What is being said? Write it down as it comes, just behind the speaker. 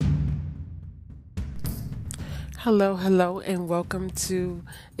Hello, hello, and welcome to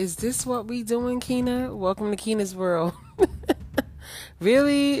Is This What We Doing, Keena? Welcome to Keena's World.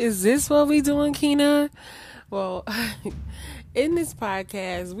 Really? Is this what we doing, Keena? Well, in this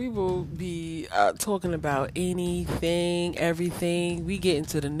podcast, we will be talking about anything, everything. We get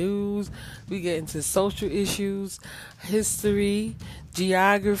into the news, we get into social issues, history,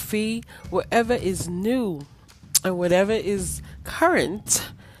 geography, whatever is new and whatever is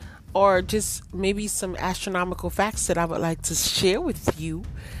current, or just maybe some astronomical facts that I would like to share with you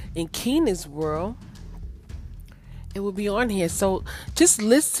in Keena's world. It will be on here. So just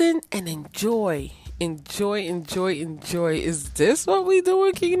listen and enjoy. Enjoy. Is this what we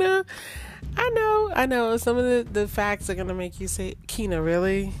doing, Keena? I know. Some of the facts are going to make you say, Keena,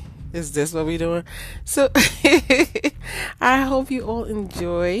 really? Is this what we doing? So I hope you all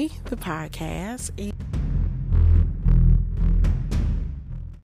enjoy the podcast.